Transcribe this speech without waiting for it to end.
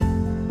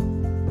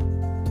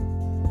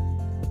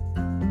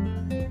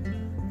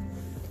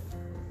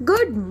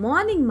Good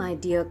morning, my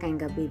dear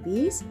Kanga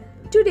babies.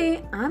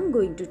 Today I'm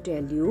going to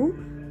tell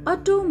you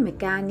auto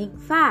mechanic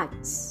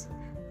facts.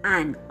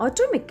 An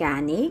auto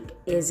mechanic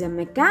is a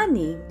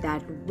mechanic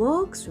that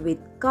works with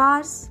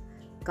cars,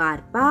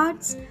 car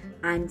parts,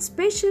 and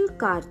special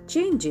car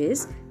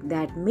changes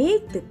that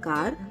make the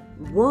car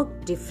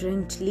work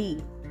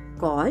differently,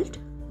 called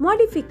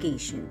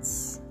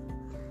modifications.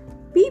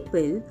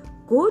 People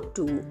go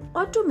to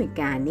auto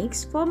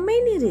mechanics for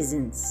many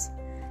reasons.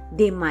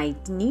 They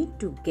might need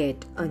to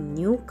get a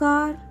new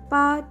car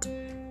part.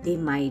 They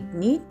might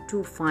need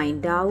to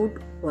find out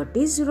what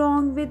is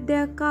wrong with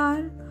their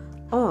car,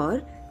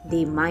 or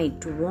they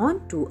might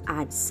want to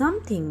add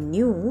something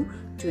new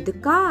to the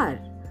car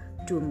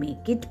to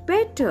make it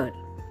better.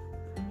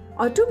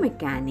 Auto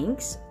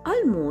mechanics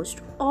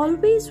almost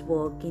always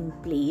work in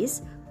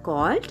place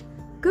called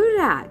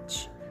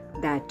garage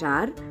that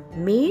are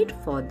made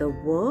for the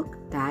work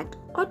that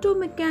auto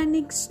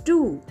mechanics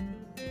do.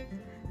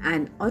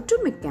 And auto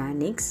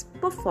mechanics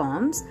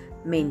performs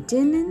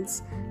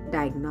maintenance,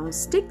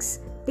 diagnostics,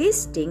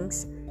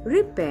 testings,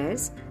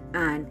 repairs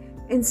and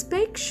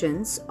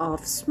inspections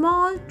of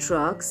small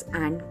trucks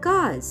and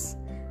cars.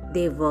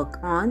 They work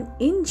on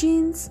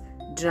engines,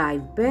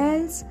 drive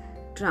bells,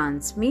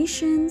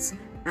 transmissions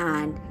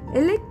and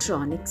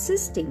electronic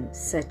systems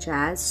such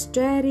as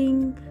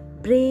steering,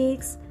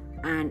 brakes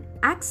and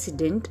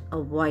accident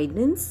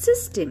avoidance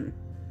system.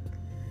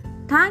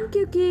 Thank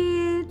you,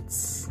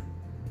 kids.